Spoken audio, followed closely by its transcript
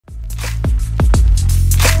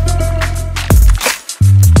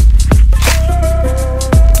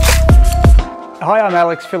Hi, I'm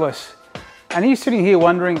Alex Phyllis, and are you sitting here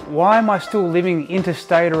wondering, why am I still living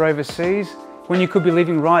interstate or overseas when you could be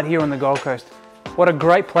living right here on the Gold Coast? What a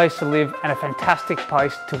great place to live and a fantastic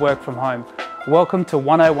place to work from home. Welcome to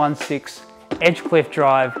 1016 Edgecliff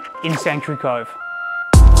Drive in Sanctuary Cove.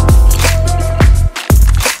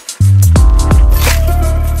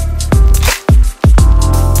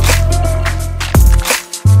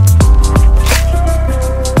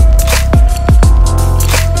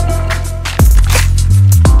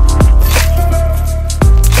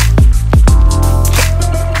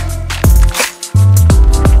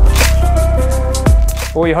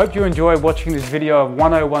 Well, we hope you enjoyed watching this video of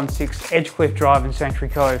 1016 Edgecliff Drive in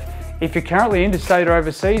Sanctuary Cove. If you're currently interstate or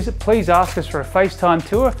overseas, please ask us for a FaceTime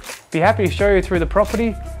tour. Be happy to show you through the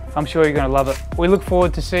property. I'm sure you're going to love it. We look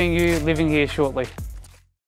forward to seeing you living here shortly.